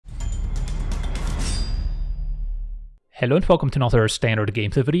Hello and welcome to another standard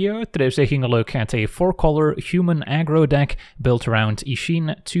gameplay video. Today we're taking a look at a 4-color human aggro deck built around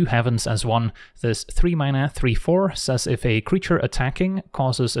Isshin, 2 heavens as 1. This 3 mana, 3/4 says if a creature attacking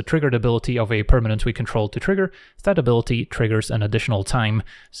causes a triggered ability of a permanent we control to trigger, that ability triggers an additional time.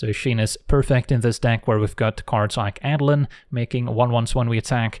 So Isshin is perfect in this deck where we've got cards like Ixalan making 1/1s when we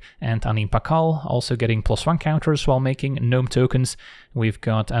attack, and Anim Pakal also getting +1 counters while making gnome tokens. We've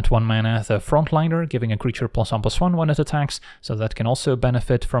got at 1 mana the Frontliner giving a creature +1/+1 when it attacks, so that can also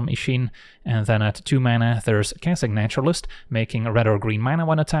benefit from Isshin. And then at 2 mana there's Casting Naturalist making red or green mana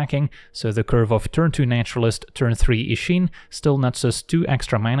when attacking, so the curve of turn 2 Naturalist, turn 3 Isshin still nets us 2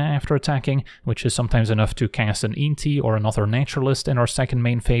 extra mana after attacking, which is sometimes enough to cast an Inti or another Naturalist in our second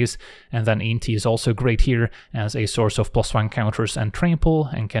main phase. And then Inti is also great here as a source of +1 counters and trample,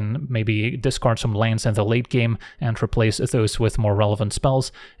 and can maybe discard some lands in the late game and replace those with more relevant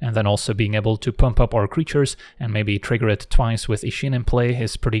spells, and then also being able to pump up our creatures and maybe trigger it twice with Isshin in play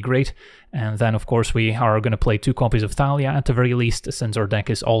is pretty great. And then of course we are going to play 2 copies of Thalia at the very least, since our deck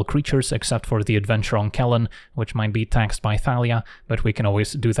is all creatures except for the adventure on Kellen, which might be taxed by Thalia, but we can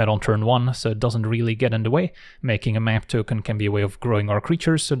always do that on turn 1, so it doesn't really get in the way. Making a map token can be a way of growing our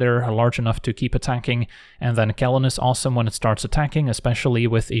creatures so they're large enough to keep attacking. And then Kellen is awesome when it starts attacking, especially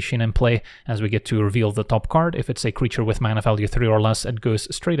with Isshin in play, as we get to reveal the top card. If it's a creature with mana value 3 or less, it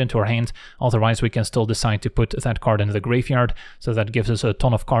goes straight into our hand. Otherwise we can still decide to put that card in the graveyard, so that gives us a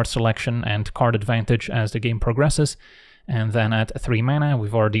ton of card selection and card advantage as the game progresses. And then at 3 mana,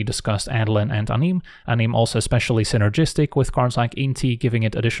 we've already discussed Ixalan and Anim. Anim also especially synergistic with cards like Inti, giving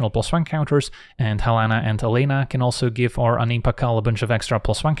it additional +1 counters, and Helena and Elena can also give our Anim Pakal a bunch of extra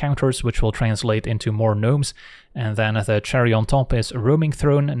 +1 counters, which will translate into more gnomes. And then the cherry on top is Roaming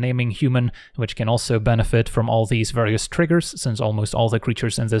Throne, naming human, which can also benefit from all these various triggers, since almost all the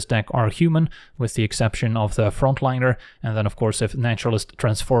creatures in this deck are human, with the exception of the Frontliner. And then of course if Naturalist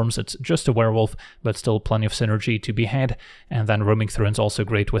transforms, it's just a werewolf, but still plenty of synergy to be had. And then Roaming Throne is also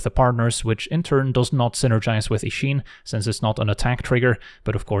great with the partners, which in turn does not synergize with Isshin, since it's not an attack trigger,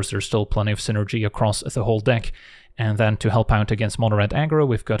 but of course there's still plenty of synergy across the whole deck. And then to help out against mono-red aggro,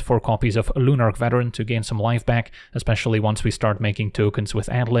 we've got 4 copies of Lunarch Veteran to gain some life back, especially once we start making tokens with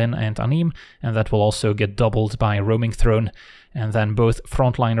Ixalan and Anim, and that will also get doubled by Roaming Throne. And then both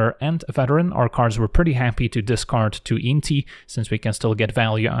Frontliner and Veteran are cards we're pretty happy to discard to Inti, since we can still get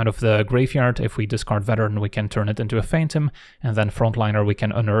value out of the graveyard. If we discard Veteran, we can turn it into a Phantom, and then Frontliner we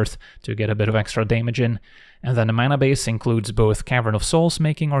can unearth to get a bit of extra damage in. And then the mana base includes both Cavern of Souls,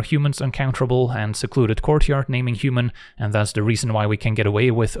 making our humans uncounterable, and Secluded Courtyard, naming human, and that's the reason why we can get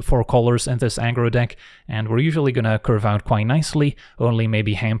away with 4 colors in this aggro deck. And we're usually gonna curve out quite nicely, only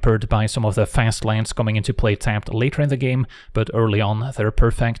maybe hampered by some of the fast lands coming into play tapped later in the game, but early on they're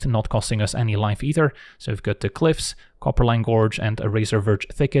perfect, not costing us any life either. So we've got the Cliffs, Copperline Gorge, and a Razor Verge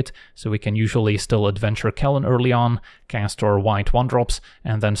Thicket, so we can usually still adventure Kellen early on, cast our white 1-drops,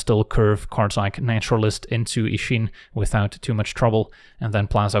 and then still curve cards like Naturalist into Isshin without too much trouble. And then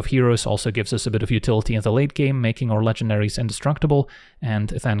Plaza of Heroes also gives us a bit of utility in the late game, making our legendaries indestructible, and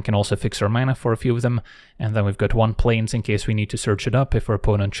then can also fix our mana for a few of them. And then we've got 1 Plains in case we need to search it up if our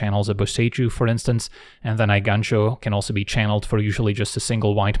opponent channels a Boseiju, for instance. And then Iganjo can also be channeled for usually just a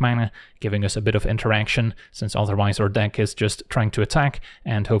single white mana, giving us a bit of interaction, since otherwise our deck is just trying to attack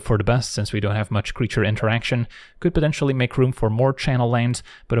and hope for the best, since we don't have much creature interaction. Could potentially make room for more channel lands,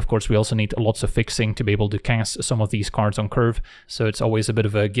 but of course we also need lots of fixing to be able to cast some of these cards on curve, so it's always a bit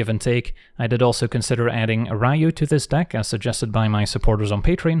of a give and take. I did also consider adding Ryu to this deck, as suggested by my supporters on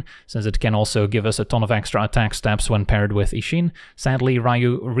Patreon, since it can also give us a ton of extra attack steps when paired with Isshin. Sadly,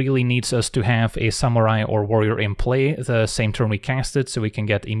 Ryu really needs us to have a Samurai or Warrior in play the same turn we cast it, so we can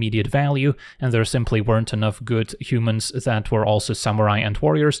get immediate value, and there simply weren't enough good humans that were also Samurai and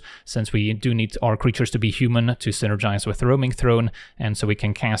Warriors, since we do need our creatures to be human to synergize with Roaming Throne, and so we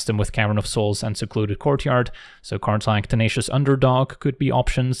can cast them with Cavern of Souls and Secluded Courtyard. So cards like Tenacious Underdog could be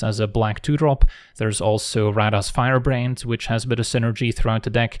options as a black 2-drop. There's also Rada's Firebrand, which has a bit of synergy throughout the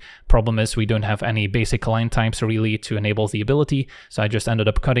deck. Problem is we don't have any basic land types really to enable the ability, so I just ended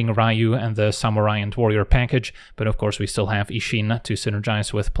up cutting Ryu and the Samurai and Warrior package, but of course we still have Isshin to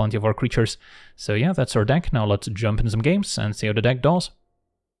synergize with plenty of our creatures. So yeah, that's our deck. Now let's jump into some games and see how the deck does.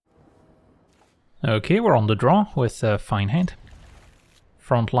 Okay, we're on the draw with a fine hand.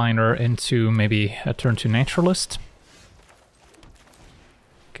 Frontliner into maybe a turn 2 Naturalist.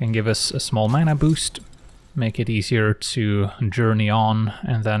 Can give us a small mana boost, make it easier to journey on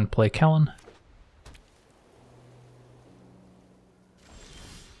and then play Kellen.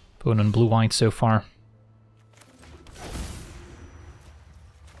 Opponent blue-white so far.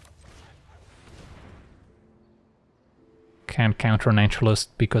 Can't counter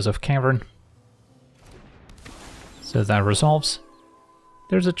Naturalist because of Cavern. So that resolves.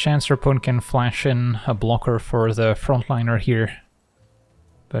 There's a chance our opponent can flash in a blocker for the frontliner here.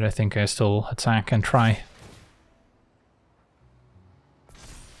 But I think I still attack and try.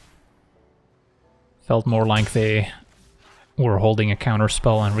 Felt more like they were holding a counter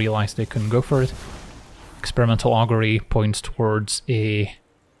spell and realized they couldn't go for it. Experimental Augury points towards a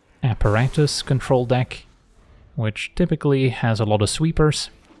apparatus control deck, which typically has a lot of sweepers,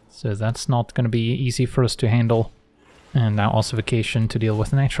 so that's not going to be easy for us to handle. And now Ossification to deal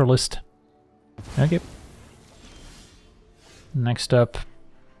with Naturalist. Okay. Next up,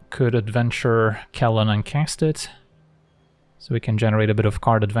 could adventure Kellen and cast it, so we can generate a bit of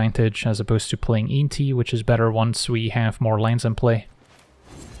card advantage as opposed to playing Inti, which is better once we have more lands in play.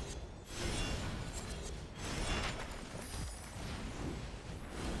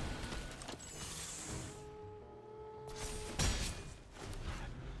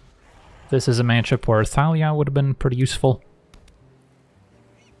 This is a matchup where Thalia would have been pretty useful.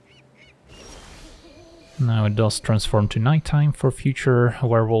 Now it does transform to nighttime for future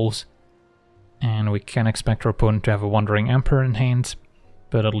werewolves, and we can expect our opponent to have a Wandering Emperor in hand,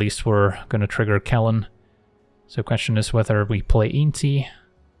 but at least we're going to trigger Kellen. So the question is whether we play Inti.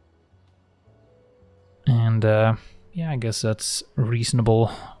 And yeah, I guess that's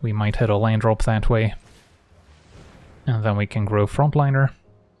reasonable. We might hit a land drop that way. And then we can grow Frontliner.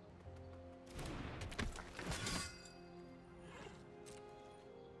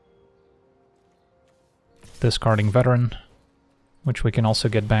 Discarding Veteran, which we can also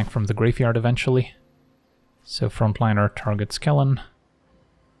get back from the graveyard eventually. So Frontliner targets Kellen.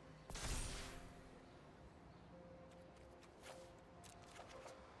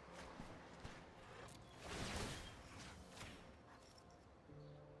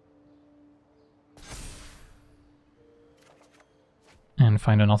 And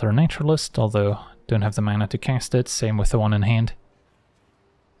find another Naturalist, although don't have the mana to cast it, same with the one in hand.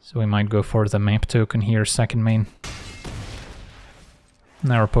 So we might go for the map token here, second main.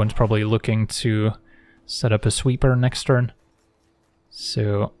 Now our opponent's probably looking to set up a sweeper next turn.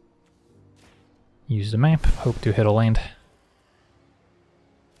 So use the map, hope to hit a land.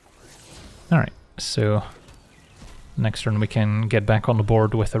 Alright, so next turn we can get back on the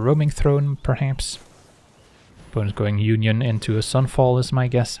board with a Roaming Throne, perhaps. Opponent's going Union into a Sunfall is my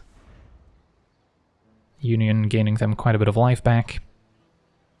guess. Union gaining them quite a bit of life back.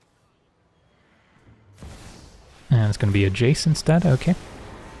 And it's going to be a Jace instead, okay.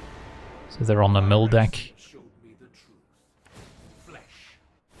 So they're on the mill deck.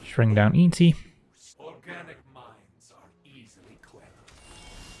 Shrink down Inti.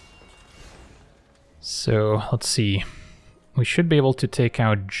 So let's see. We should be able to take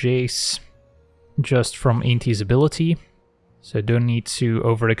out Jace just from Inti's ability. So don't need to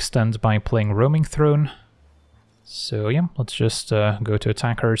overextend by playing Roaming Throne. So yeah, let's just go to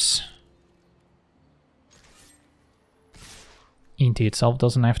attackers. Inti itself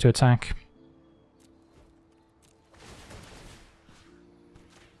doesn't have to attack.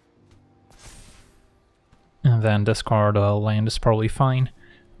 And then discard a land is probably fine.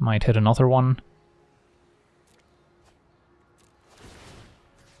 Might hit another one.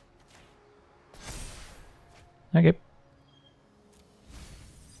 Okay.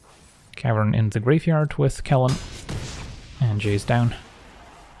 Cavern in the graveyard with Kellen. And Jay's down.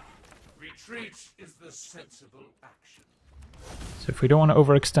 Retreat is the sensible action. So if we don't want to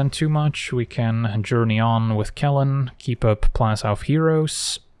overextend too much, we can journey on with Kellen, keep up Plaza of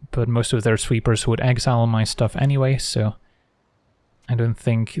Heroes, but most of their sweepers would exile my stuff anyway, so I don't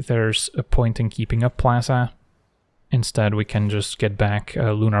think there's a point in keeping up Plaza. Instead, we can just get back a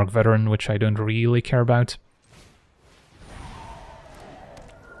Lunarch Veteran, which I don't really care about.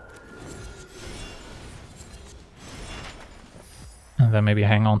 And then maybe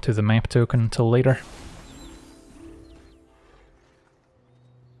hang on to the map token until later.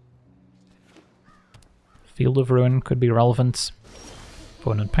 Field of Ruin could be relevant.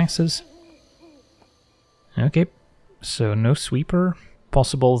 Opponent passes. Okay, so no sweeper.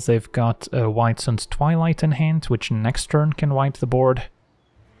 Possible they've got a White Sun's Twilight in hand, which next turn can wipe the board.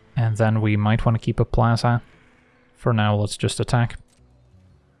 And then we might want to keep a Plaza. For now, let's just attack.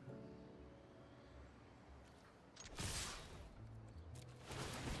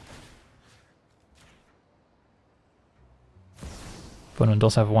 Opponent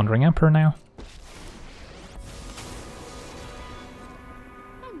does have a Wandering Emperor now.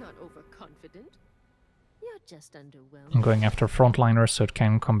 I'm not overconfident. You're just underwhelmed. I'm going after Frontliner so it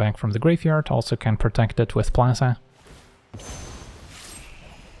can come back from the graveyard, also can protect it with Plaza.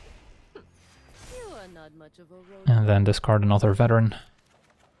 You are not Not much of a road. And then discard another veteran.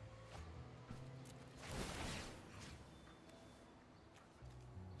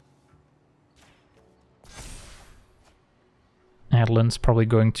 Adelin's probably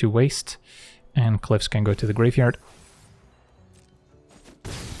going to waste, and Cliffs can go to the graveyard.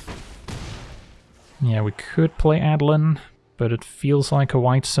 Yeah, we could play Adelin, but it feels like a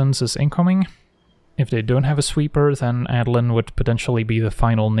White Suns is incoming. If they don't have a sweeper, then Adelin would potentially be the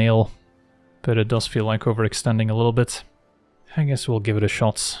final nail, but it does feel like overextending a little bit. I guess we'll give it a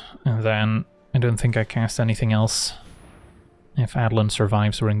shot, and then I don't think I cast anything else. If Adelin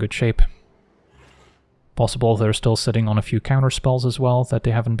survives, we're in good shape. Possible they're still sitting on a few counter spells as well that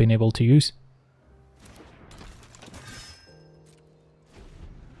they haven't been able to use.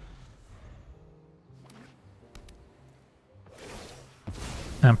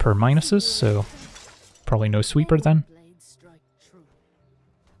 Emperor minuses, so probably no sweeper then.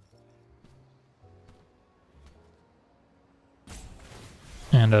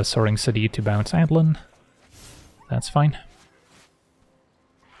 And a Soaring City to bounce Adelin. That's fine.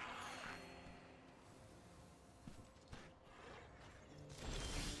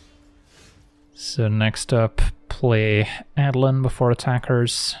 So next up, play Adelin before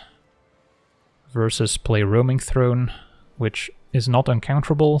attackers versus play Roaming Throne, which is not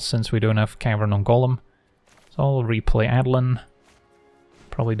uncounterable since we don't have Cavern on Golem. So I'll replay Adelin.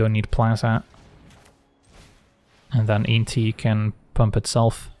 Probably don't need Plaza. And then Inti can pump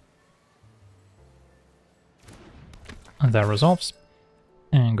itself. And that resolves.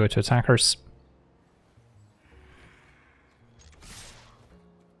 And go to attackers.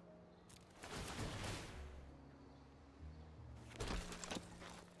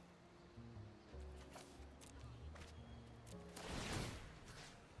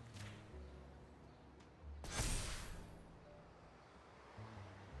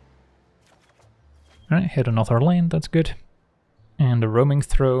 Alright, hit another land, that's good. And the Roaming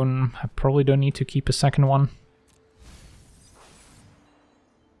Throne, I probably don't need to keep a second one.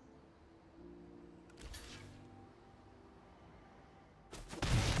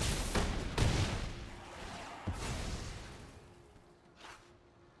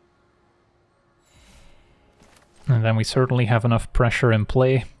 And then we certainly have enough pressure in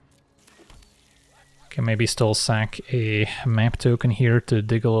play. Can maybe still sack a map token here to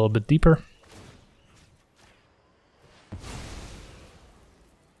dig a little bit deeper.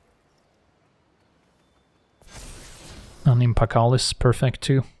 Impakal is perfect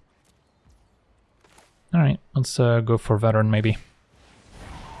too. Alright, let's go for veteran maybe.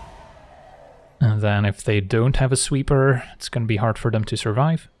 And then if they don't have a sweeper, it's gonna be hard for them to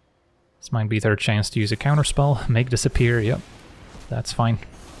survive. This might be their chance to use a counterspell, make disappear, yep. That's fine.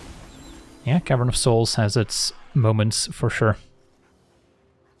 Yeah, Cavern of Souls has its moments for sure.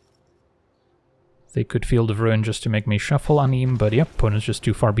 They could Field of Ruin just to make me shuffle Anim, but yep, opponent's just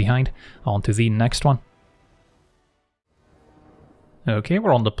too far behind. On to the next one. Okay,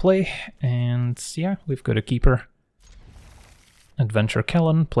 we're on the play, and yeah, we've got a keeper. Adventure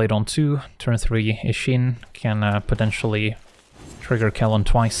Kellen, played on 2, turn 3 Isshin, can potentially trigger Kellen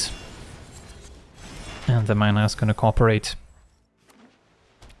twice. And the mana is gonna cooperate.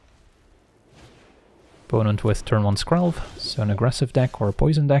 Opponent with turn 1 Skrelv, so an aggressive deck or a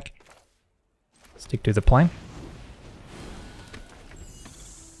poison deck. Stick to the plan.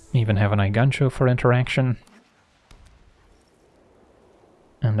 Even have an Igancho for interaction.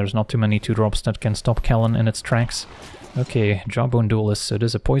 And there's not too many 2-drops that can stop Kellen in its tracks. Okay, Jawbone Duelist, so it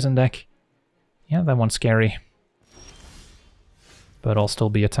is a poison deck. Yeah, that one's scary. But I'll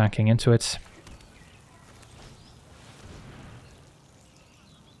still be attacking into it.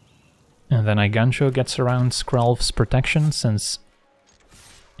 And then Igancho gets around Skrelv's protection, since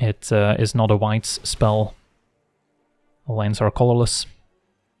it is not a white's spell. The lands are colorless.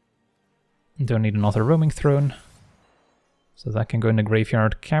 Don't need another Roaming Throne. So that can go in the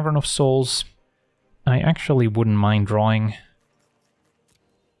graveyard. Cavern of Souls, I actually wouldn't mind drawing.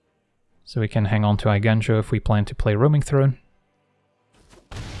 So we can hang on to Igancho if we plan to play Roaming Throne.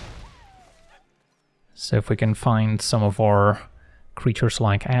 So if we can find some of our creatures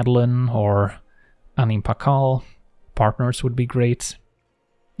like Adelin or Animpakal, partners would be great.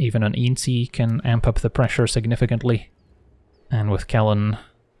 Even an Inti can amp up the pressure significantly. And with Kellen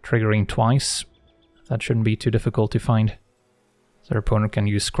triggering twice, that shouldn't be too difficult to find. So their opponent can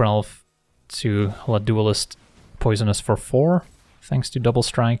use Skrelv to let Duelist poison us for 4, thanks to Double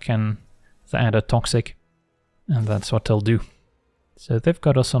Strike and the added Toxic. And that's what they'll do. So they've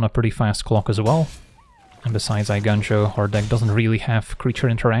got us on a pretty fast clock as well. And besides Igancho, our deck doesn't really have creature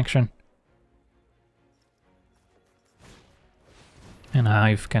interaction. And a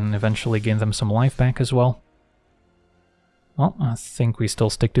hive can eventually gain them some life back as well. Well, I think we still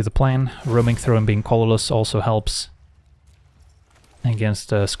stick to the plan. Roaming through and being colorless also helps against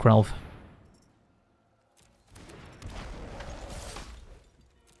Skrelv.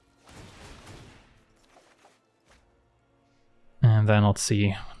 And then let's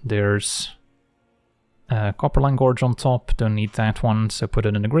see, there's a Copperline Gorge on top, don't need that one, so put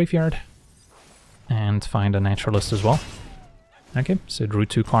it in the graveyard. And find a Naturalist as well. Okay, so drew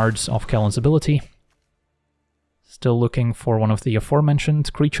 2 cards off Kellen's ability. Still looking for one of the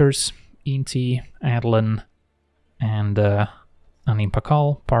aforementioned creatures, Inti, Ixalan, and Anim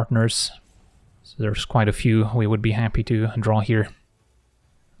Pakal, partners. So there's quite a few we would be happy to draw here.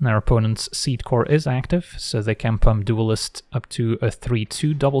 And our opponent's Seed Core is active, so they can pump Duelist up to a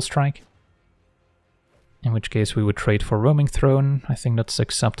 3/2 double strike. In which case we would trade for Roaming Throne. I think that's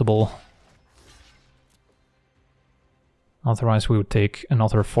acceptable. Otherwise we would take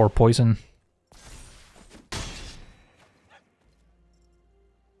another 4 poison.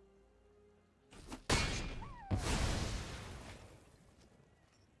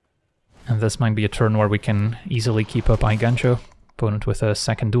 And this might be a turn where we can easily keep up Eiganjo, opponent with a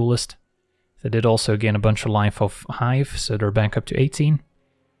second Duelist. They did also gain a bunch of life of Hive, so they're back up to 18.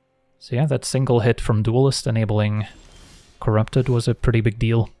 So yeah, that single hit from Duelist enabling Corrupted was a pretty big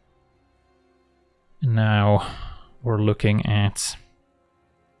deal. Now we're looking at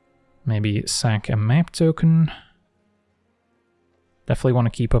maybe sack a map token. Definitely want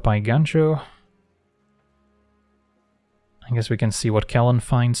to keep up Eiganjo. I guess we can see what Kellen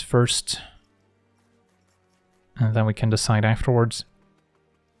finds first. And then we can decide afterwards.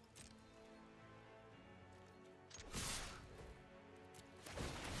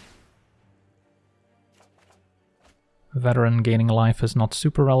 Veteran gaining life is not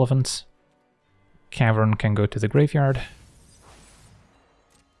super relevant. Cavern can go to the graveyard.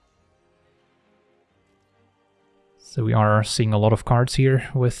 So we are seeing a lot of cards here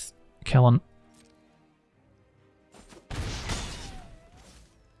with Kellen.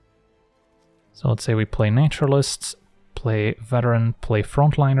 So let's say we play Naturalist, play Veteran, play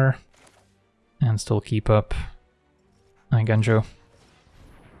Frontliner, and still keep up Eiganjo.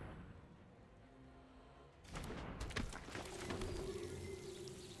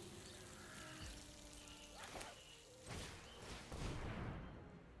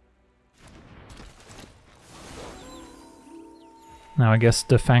 Now I guess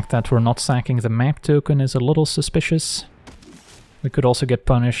the fact that we're not sacking the map token is a little suspicious. We could also get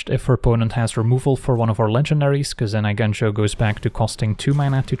punished if our opponent has removal for one of our legendaries, because then Eiganjo goes back to costing 2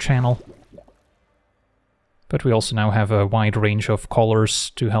 mana to channel. But we also now have a wide range of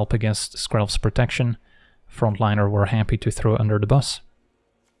colors to help against Skrelv's protection. Frontliner we're happy to throw under the bus.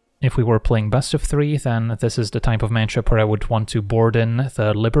 If we were playing best of 3, then this is the type of matchup where I would want to board in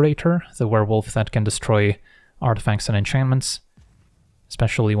the Liberator, the werewolf that can destroy artifacts and enchantments.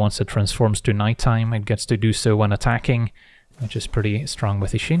 Especially once it transforms to nighttime, it gets to do so when attacking, which is pretty strong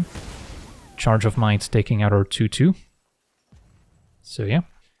with Isshin. Charge of Might taking out our 2/2. So yeah,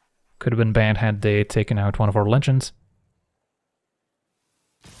 could have been bad had they taken out one of our legends.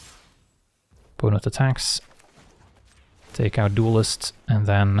 Opponent attacks, take out Duelist, and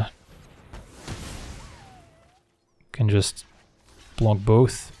then can just block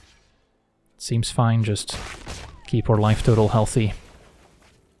both. Seems fine, just keep our life total healthy.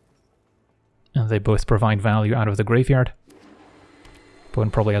 And they both provide value out of the graveyard.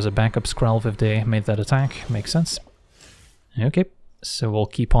 Opponent probably has a backup Skrelv if they made that attack, makes sense. Okay, so we'll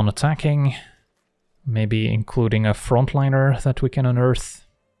keep on attacking. Maybe including a Frontliner that we can unearth.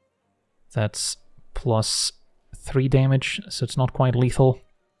 That's plus 3 damage, so it's not quite lethal.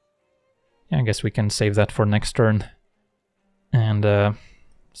 Yeah, I guess we can save that for next turn. And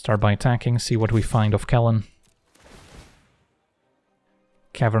start by attacking, see what we find of Kellen.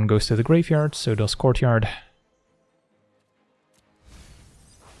 Cavern goes to the graveyard, so does Courtyard.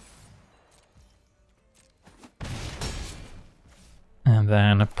 And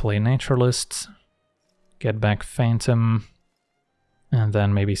then play Naturalist, get back Phantom, and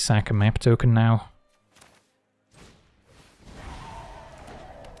then maybe sack a map token now.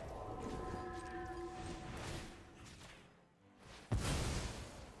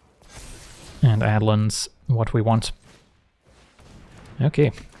 And Ixalan's what we want.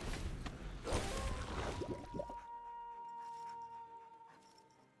 Okay.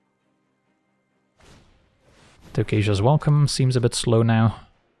 Tokasia's Welcome seems a bit slow now,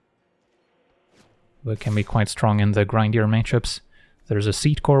 but can be quite strong in the grindier matchups. There's a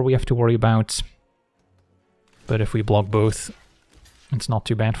Seed Core we have to worry about, but if we block both, it's not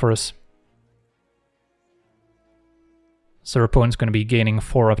too bad for us. So our opponent's going to be gaining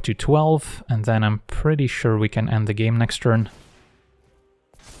 4 up to 12, and then I'm pretty sure we can end the game next turn.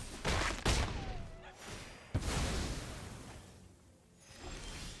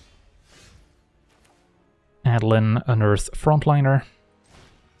 Adlin, unearth frontliner.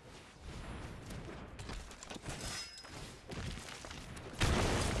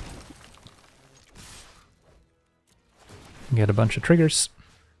 Get a bunch of triggers.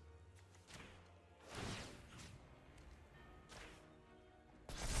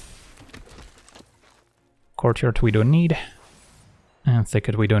 Courtyard we don't need. And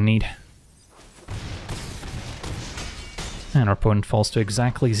Thicket we don't need. And our opponent falls to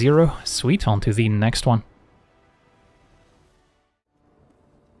exactly 0. Sweet, on to the next one.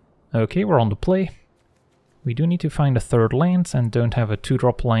 Okay, we're on the play. We do need to find a third land and don't have a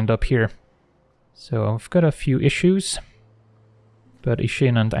 2-drop lined up here. So I've got a few issues. But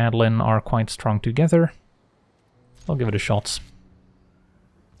Isshin and Adlin are quite strong together. I'll give it a shot.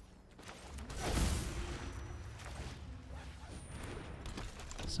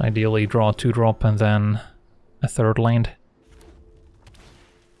 So ideally draw a 2-drop and then a third land.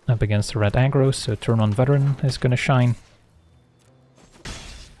 Up against the red aggro, so turn on veteran is gonna shine.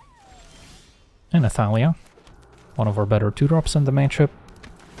 And Athalia, one of our better 2-drops in the matchup.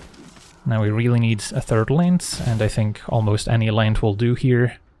 Now we really need a third land, and I think almost any land will do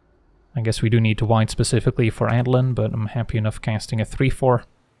here. I guess we do need to white specifically for Adlin, but I'm happy enough casting a 3-4.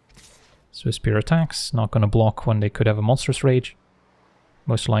 Swiss Spear attacks, not gonna block when they could have a Monstrous Rage.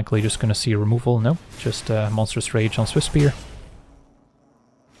 Most likely just gonna see a removal, nope, just a Monstrous Rage on Swiss Spear.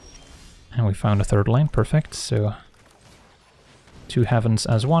 And we found a third land, perfect, so 2 heavens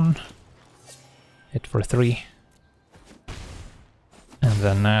as 1. Hit for 3. And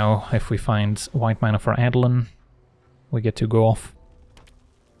then now, if we find white mana for Adlin, we get to go off.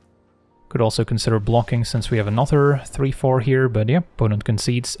 Could also consider blocking since we have another 3-4 here, but yeah, opponent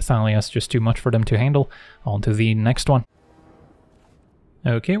concedes. Thalia's just too much for them to handle. On to the next one.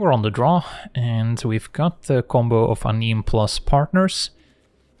 Okay, we're on the draw, and we've got the combo of Anim plus partners.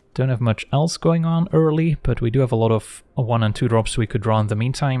 Don't have much else going on early, but we do have a lot of 1 and 2 drops we could draw in the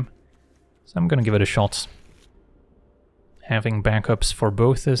meantime. So I'm gonna give it a shot. Having backups for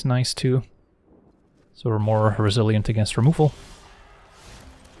both is nice too. So we're more resilient against removal.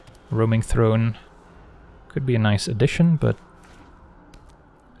 Roaming Throne could be a nice addition, but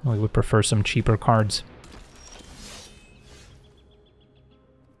we would prefer some cheaper cards.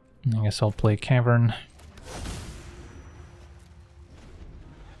 I guess I'll play Cavern.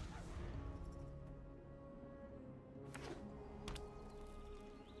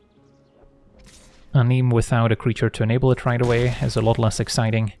 Anim without a creature to enable it right away is a lot less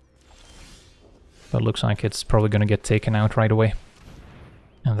exciting. But looks like it's probably going to get taken out right away.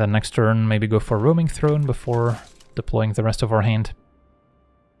 And then next turn maybe go for Roaming Throne before deploying the rest of our hand.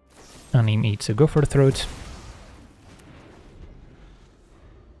 Anim eats a Go for the Throat.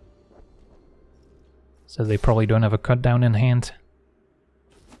 So they probably don't have a cut down in hand.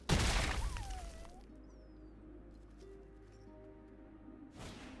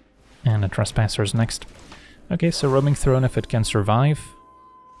 And a Trespasser's next. Okay, so Roaming Throne, if it can survive,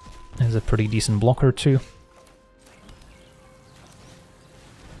 is a pretty decent blocker too.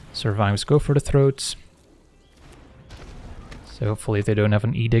 Survives Go for the Throat. So hopefully they don't have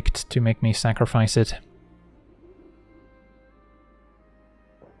an edict to make me sacrifice it.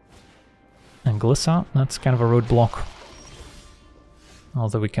 And Glissa, that's kind of a roadblock.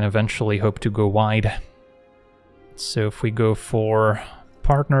 Although we can eventually hope to go wide. So if we go for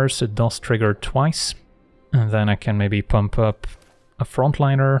partners, it does trigger twice. And then I can maybe pump up a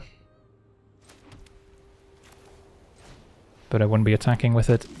frontliner. But I wouldn't be attacking with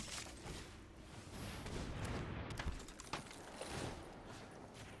it.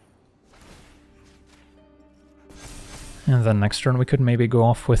 And then next turn we could maybe go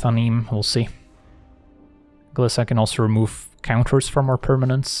off with Anim, we'll see. Glissa can also remove counters from our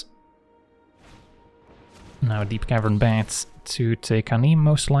permanents. Now Deep Cavern Bats to take Anim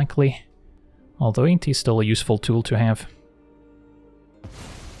most likely. Although Inti is still a useful tool to have.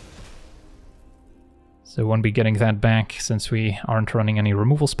 So won't be getting that back since we aren't running any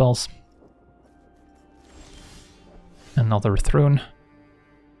removal spells. Another Throne.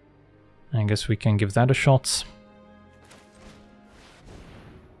 I guess we can give that a shot.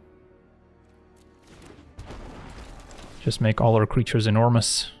 Just make all our creatures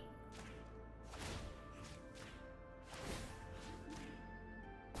enormous.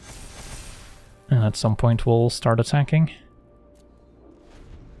 And at some point we'll start attacking.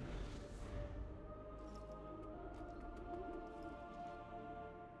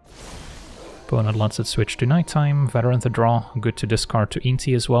 Opponent lets it switch to nighttime, veteran to draw, good to discard to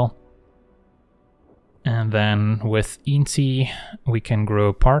Inti as well. And then with Inti we can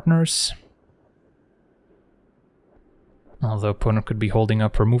grow partners. Although opponent could be holding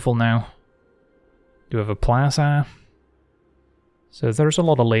up removal now. Do have a plaza. So there's a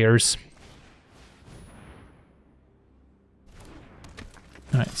lot of layers.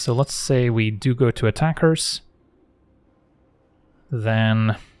 Alright, so let's say we do go to attackers.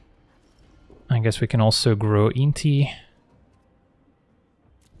 Then I guess we can also grow Inti.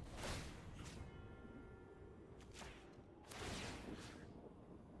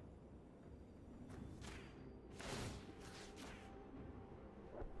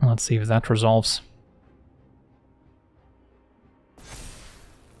 Let's see if that resolves.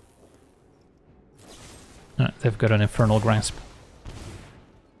 They've got an Infernal Grasp.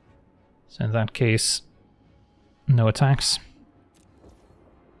 So in that case, no attacks.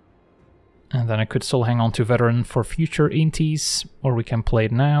 And then I could still hang on to Veteran for future Intis, or we can play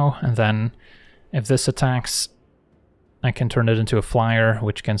it now, and then if this attacks, I can turn it into a flyer,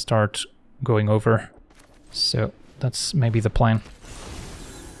 which can start going over. So that's maybe the plan.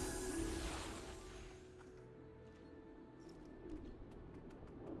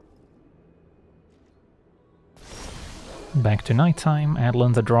 Back to nighttime,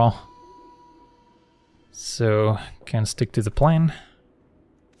 Adlin the draw. So, can stick to the plan.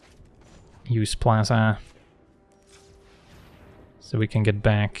 Use Plaza. So we can get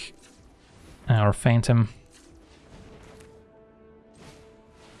back our Phantom.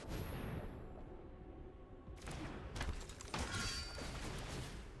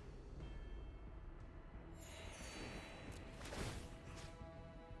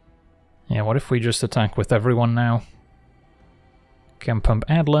 Yeah, what if we just attack with everyone now? Can pump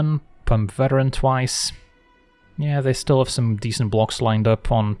Adlin, pump Veteran twice. Yeah, they still have some decent blocks lined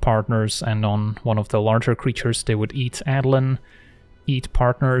up on partners, and on one of the larger creatures they would eat Adlin, eat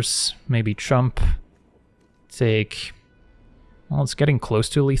partners, maybe chump, take... Well, it's getting close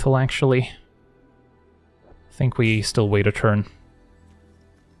to lethal actually. I think we still wait a turn.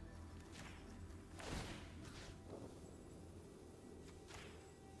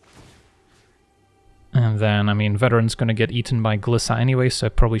 And then, I mean, Veteran's gonna get eaten by Glissa anyway, so I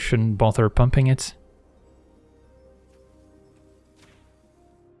probably shouldn't bother pumping it.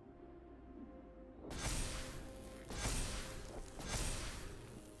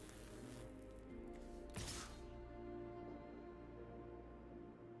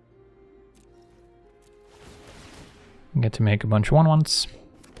 Get to make a bunch of 1/1s.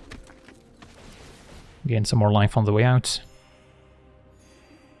 Gain some more life on the way out.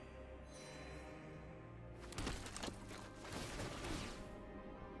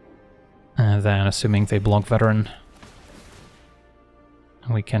 And then, assuming they block Veteran,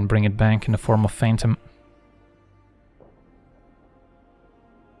 we can bring it back in the form of Phantom.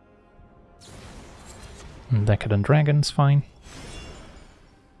 And Decadent Dragon's fine.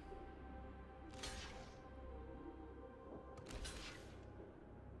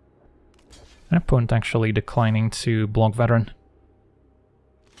 An opponent actually declining to block Veteran.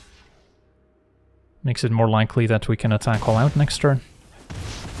 Makes it more likely that we can attack all out next turn.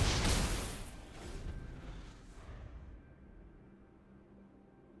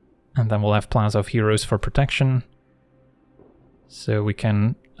 And then we'll have Plaza of Heroes for protection. So we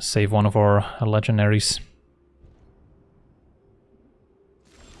can save one of our legendaries.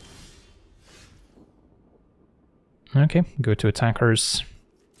 Okay, go to attackers.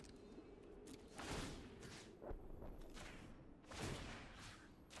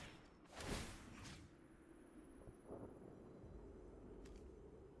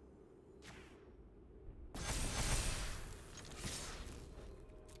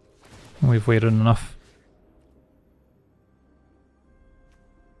 We've waited enough.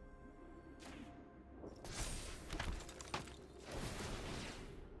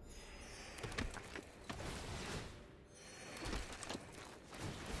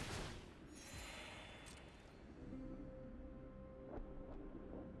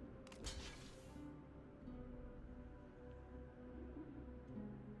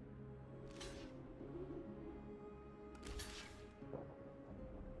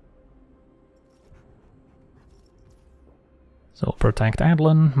 So we'll protect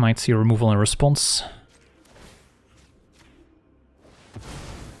Adlin, might see removal in response.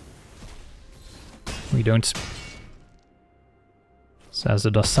 We don't. So as the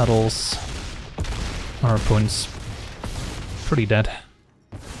dust settles, our opponent's pretty dead.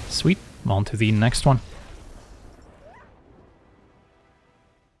 Sweet, on to the next one.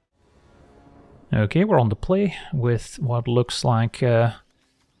 Okay, we're on the play with what looks like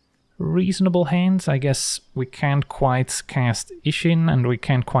reasonable hand. I guess we can't quite cast Isshin, and we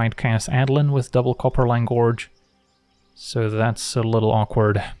can't quite cast Ixalan with double Copperline Gorge. So that's a little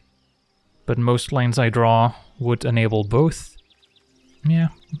awkward. But most lands I draw would enable both. Yeah,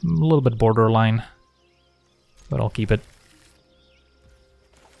 a little bit borderline. But I'll keep it.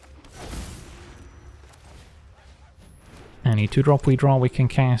 Any 2-drop we draw we can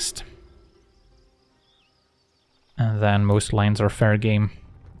cast. And then most lands are fair game.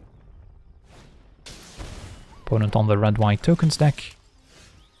 Opponent on the red-white tokens deck.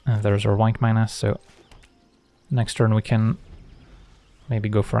 And there's our white mana, so next turn we can maybe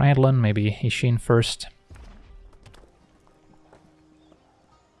go for Ixalan, maybe Isshin first.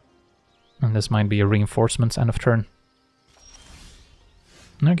 And this might be a reinforcements end of turn.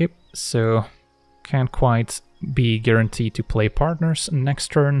 Okay, so can't quite be guaranteed to play partners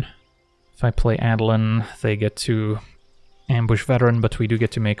next turn. If I play Ixalan, they get to ambush veteran, but we do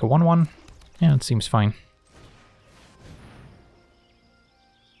get to make a 1/1. Yeah, it seems fine.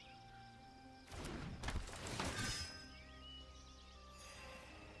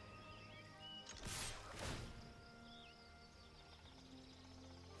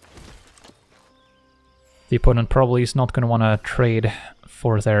 The opponent probably is not going to want to trade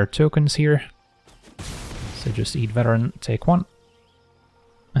for their tokens here. So just eat veteran, take 1.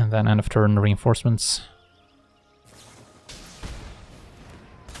 And then end of turn reinforcements.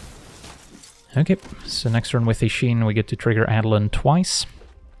 Okay, so next turn with Isshin we get to trigger Ixalan twice.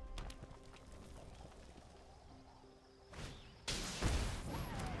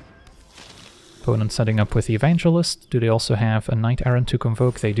 Opponent setting up with the Evangelist. Do they also have a Knight Errant to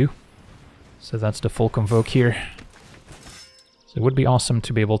convoke? They do. So that's the full convoke here. So it would be awesome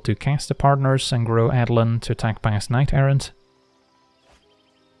to be able to cast the partners and grow Ixalan to attack past Knight Errant.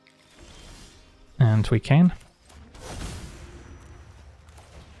 And we can.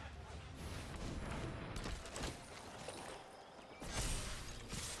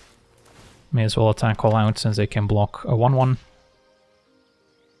 May as well attack all out since they can block a 1/1.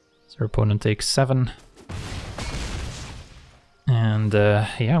 So our opponent takes 7. And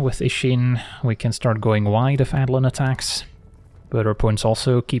yeah, with Isshin we can start going wide if Ixalan attacks. But our opponent's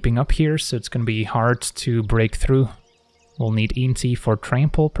also keeping up here, so it's going to be hard to break through. We'll need Inti for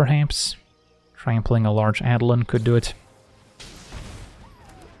trample, perhaps. Trampling a large Ixalan could do it.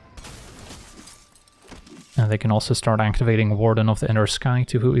 And they can also start activating Warden of the Inner Sky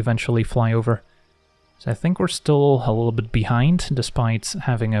to eventually fly over. So I think we're still a little bit behind, despite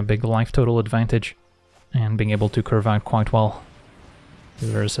having a big life total advantage and being able to curve out quite well.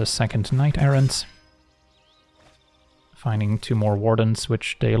 There's a second Knight Errant. Finding 2 more Wardens,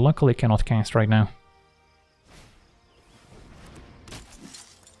 which they luckily cannot cast right now.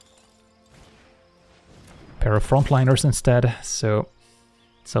 Pair of Frontliners instead, so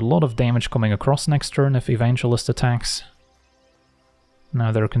it's a lot of damage coming across next turn if Evangelist attacks.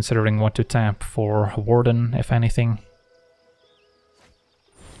 Now they're considering what to tap for Warden, if anything.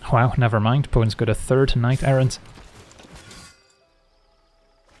 Wow, never mind, opponent's got a 3rd Knight Errant.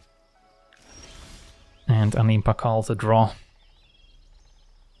 And Anim Pakal the draw.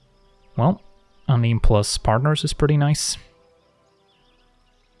 Well, Anim plus partners is pretty nice.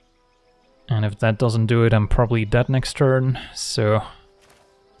 And if that doesn't do it, I'm probably dead next turn, so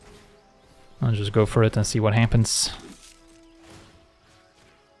I'll just go for it and see what happens.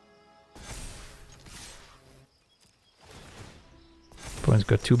 Opponent's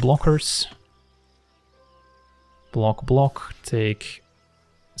got 2 blockers. Block, block, take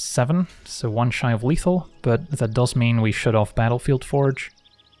 7, so 1 shy of lethal, but that does mean we shut off Battlefield Forge.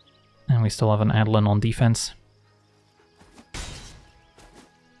 And we still have an Ixalan on defense.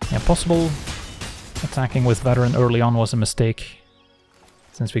 Yeah, possible attacking with Veteran early on was a mistake,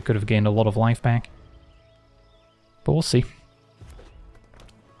 since we could have gained a lot of life back. But we'll see.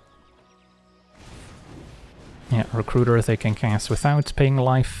 Yeah, Recruiter they can cast without paying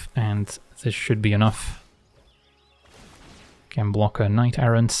life, and this should be enough. Can block a Knight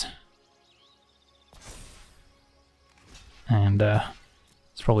Errant. And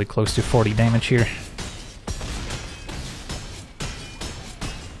it's probably close to 40 damage here.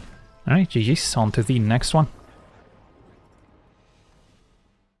 Alright, GG's, on to the next one.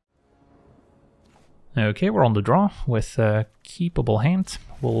 Okay, we're on the draw with a keepable hand.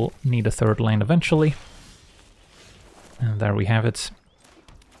 We'll need a 3rd land eventually. And there we have it.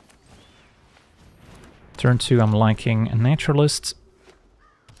 Turn 2, I'm liking a Naturalist.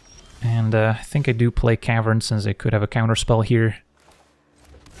 And I think I do play Cavern since I could have a counterspell here.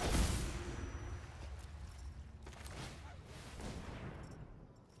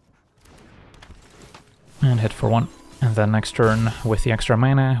 And hit for 1. And And then next turn, with the extra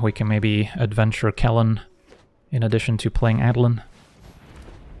mana, we can maybe adventure Kellen in addition to playing Adeline.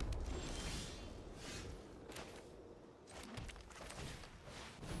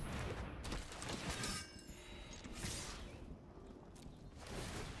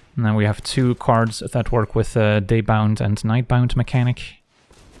 Now we have two cards that work with Daybound and Nightbound mechanic.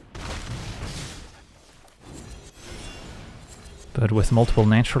 But with multiple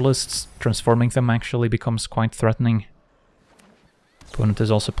naturalists, transforming them actually becomes quite threatening. Opponent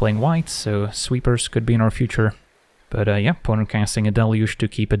is also playing white, so sweepers could be in our future. But yeah, opponent casting a Deluge to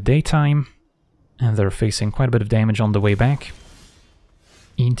keep it daytime. And they're facing quite a bit of damage on the way back.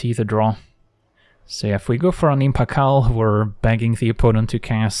 Inti the draw. So yeah, if we go for an Impakal, we're begging the opponent to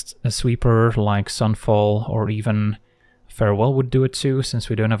cast a sweeper like Sunfall, or even Farewell would do it too, since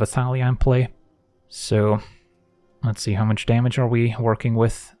we don't have a Thalia in play. So let's see, how much damage are we working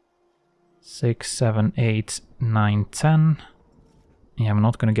with? 6, 7, 8, 9, 10. Yeah, I'm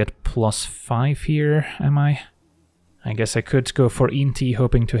not gonna get +5 here, am I? I guess I could go for Inti,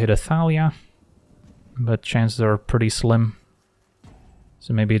 hoping to hit a Thalia, but chances are pretty slim.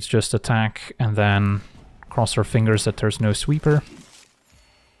 So maybe it's just attack and then cross our fingers that there's no sweeper.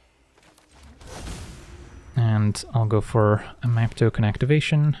 And I'll go for a map token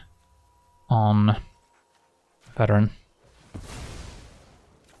activation on Veteran.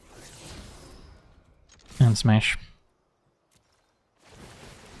 And smash.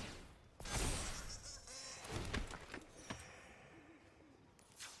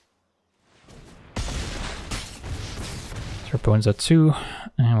 Our opponent's at 2,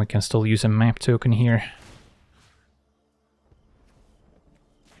 and we can still use a map token here.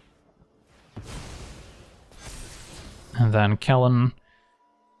 And then Kellen,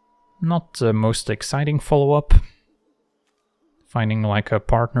 not the most exciting follow-up. Finding like a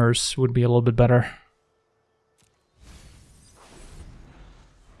partners would be a little bit better.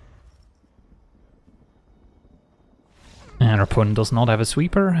 And our opponent does not have a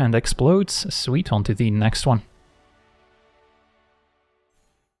sweeper and explodes. Sweet, on to the next one.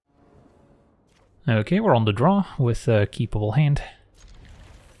 Okay, we're on the draw with a keepable hand.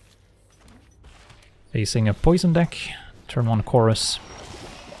 Facing a poison deck, turn 1 chorus.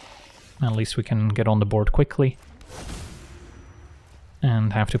 At least we can get on the board quickly.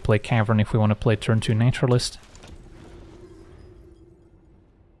 And have to play Cavern if we want to play turn 2 Naturalist.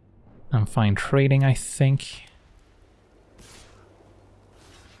 I'm fine trading, I think.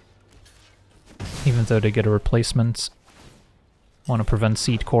 Even though they get a replacement. Want to prevent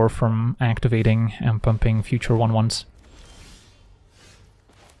Seed Core from activating and pumping future 1/1s.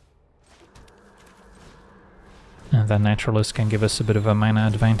 And then Naturalist can give us a bit of a mana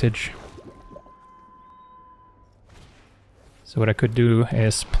advantage. So what I could do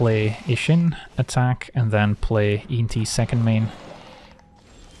is play Isshin, attack, and then play Inti second main.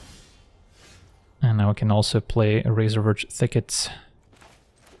 And now I can also play a Razorverge Thicket.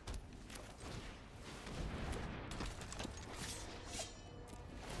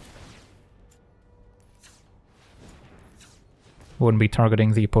 Wouldn't be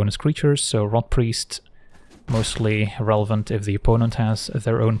targeting the opponent's creatures, so Rot Priest mostly relevant if the opponent has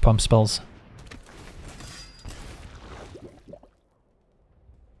their own pump spells.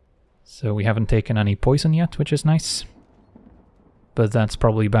 So we haven't taken any poison yet, which is nice. But that's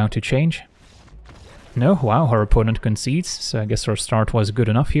probably bound to change. No, wow, our opponent concedes, so I guess our start was good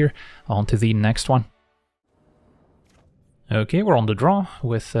enough here. On to the next one. Okay, we're on the draw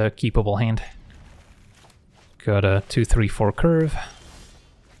with a keepable hand. Got a 2-3-4 curve,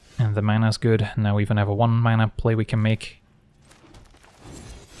 and the mana's good. Now we even have a 1 mana play we can make.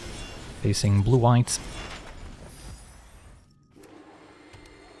 Facing blue-white.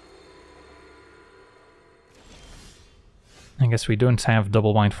 I guess we don't have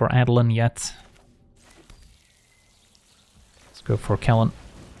double white for Adeline yet. Let's go for Kellen.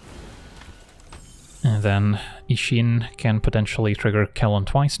 And then Isshin can potentially trigger Kellen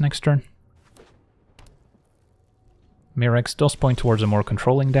twice next turn. Mirex does point towards a more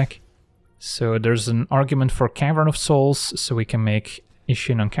controlling deck. So there's an argument for Cavern of Souls, so we can make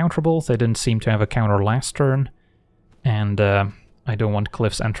Isshin uncounterable. They didn't seem to have a counter last turn. And I don't want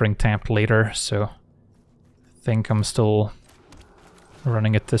Cliffs entering tapped later, so I think I'm still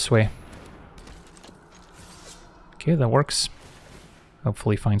running it this way. Okay, that works.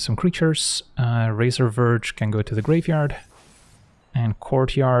 Hopefully find some creatures. Razorverge can go to the graveyard. And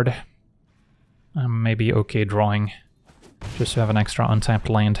Courtyard. I'm maybe okay drawing. Just to have an extra untapped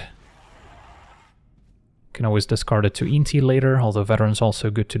land. Can always discard it to Inti later, although Veteran's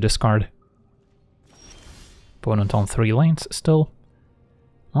also good to discard. Opponent on 3 lands still.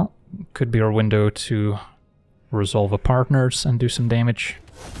 Well, could be our window to resolve a partners and do some damage.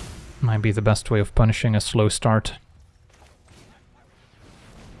 Might be the best way of punishing a slow start.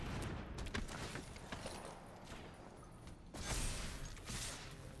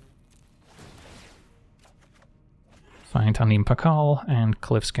 Find Anim Pakal, and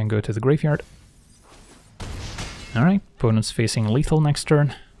Cliffs can go to the graveyard. Alright, opponent's facing lethal next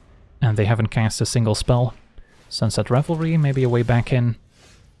turn, and they haven't cast a single spell. Sunset Revelry, maybe a way back in.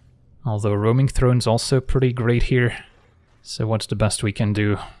 Although Roaming Throne's also pretty great here. So what's the best we can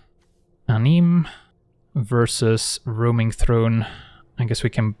do? Anim versus Roaming Throne. I guess we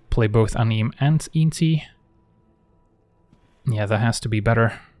can play both Anim and Inti. Yeah, that has to be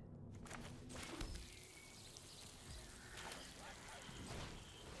better.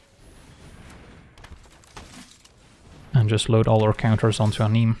 And just load all our counters onto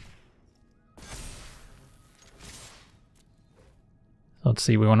Anim. Let's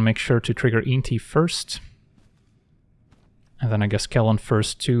see, we want to make sure to trigger Inti first. And then I guess Kellen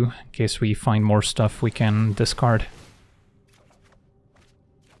first too, in case we find more stuff we can discard.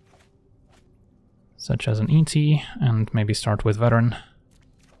 Such as an Inti, and maybe start with Veteran.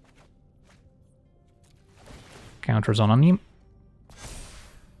 Counters on Anim.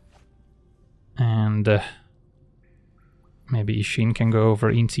 And maybe Isshin can go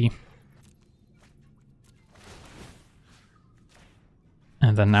over Inti.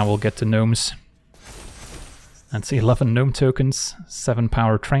 And then now we'll get to Gnomes. That's 11 Gnome tokens, 7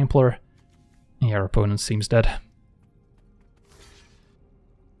 power Trampler. Yeah, our opponent seems dead.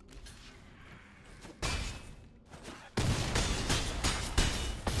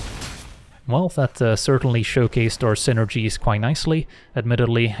 Well, that certainly showcased our synergies quite nicely,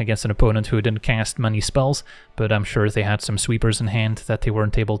 admittedly against an opponent who didn't cast many spells, but I'm sure they had some sweepers in hand that they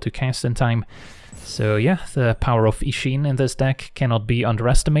weren't able to cast in time. So yeah, the power of Isshin in this deck cannot be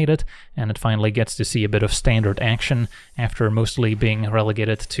underestimated, and it finally gets to see a bit of standard action after mostly being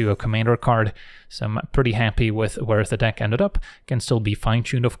relegated to a commander card. So I'm pretty happy with where the deck ended up. Can still be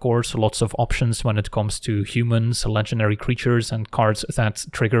fine-tuned, of course, lots of options when it comes to humans, legendary creatures, and cards that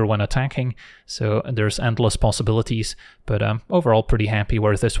trigger when attacking, so there's endless possibilities, but overall pretty happy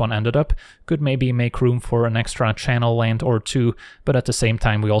where this one ended up. Could maybe make room for an extra channel land or two, but at the same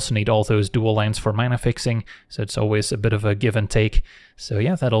time we also need all those dual lands for mana fixing, so it's always a bit of a give and take. So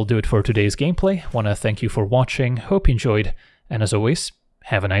yeah, that'll do it for today's gameplay. Want to thank you for watching, hope you enjoyed, and as always,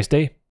 have a nice day.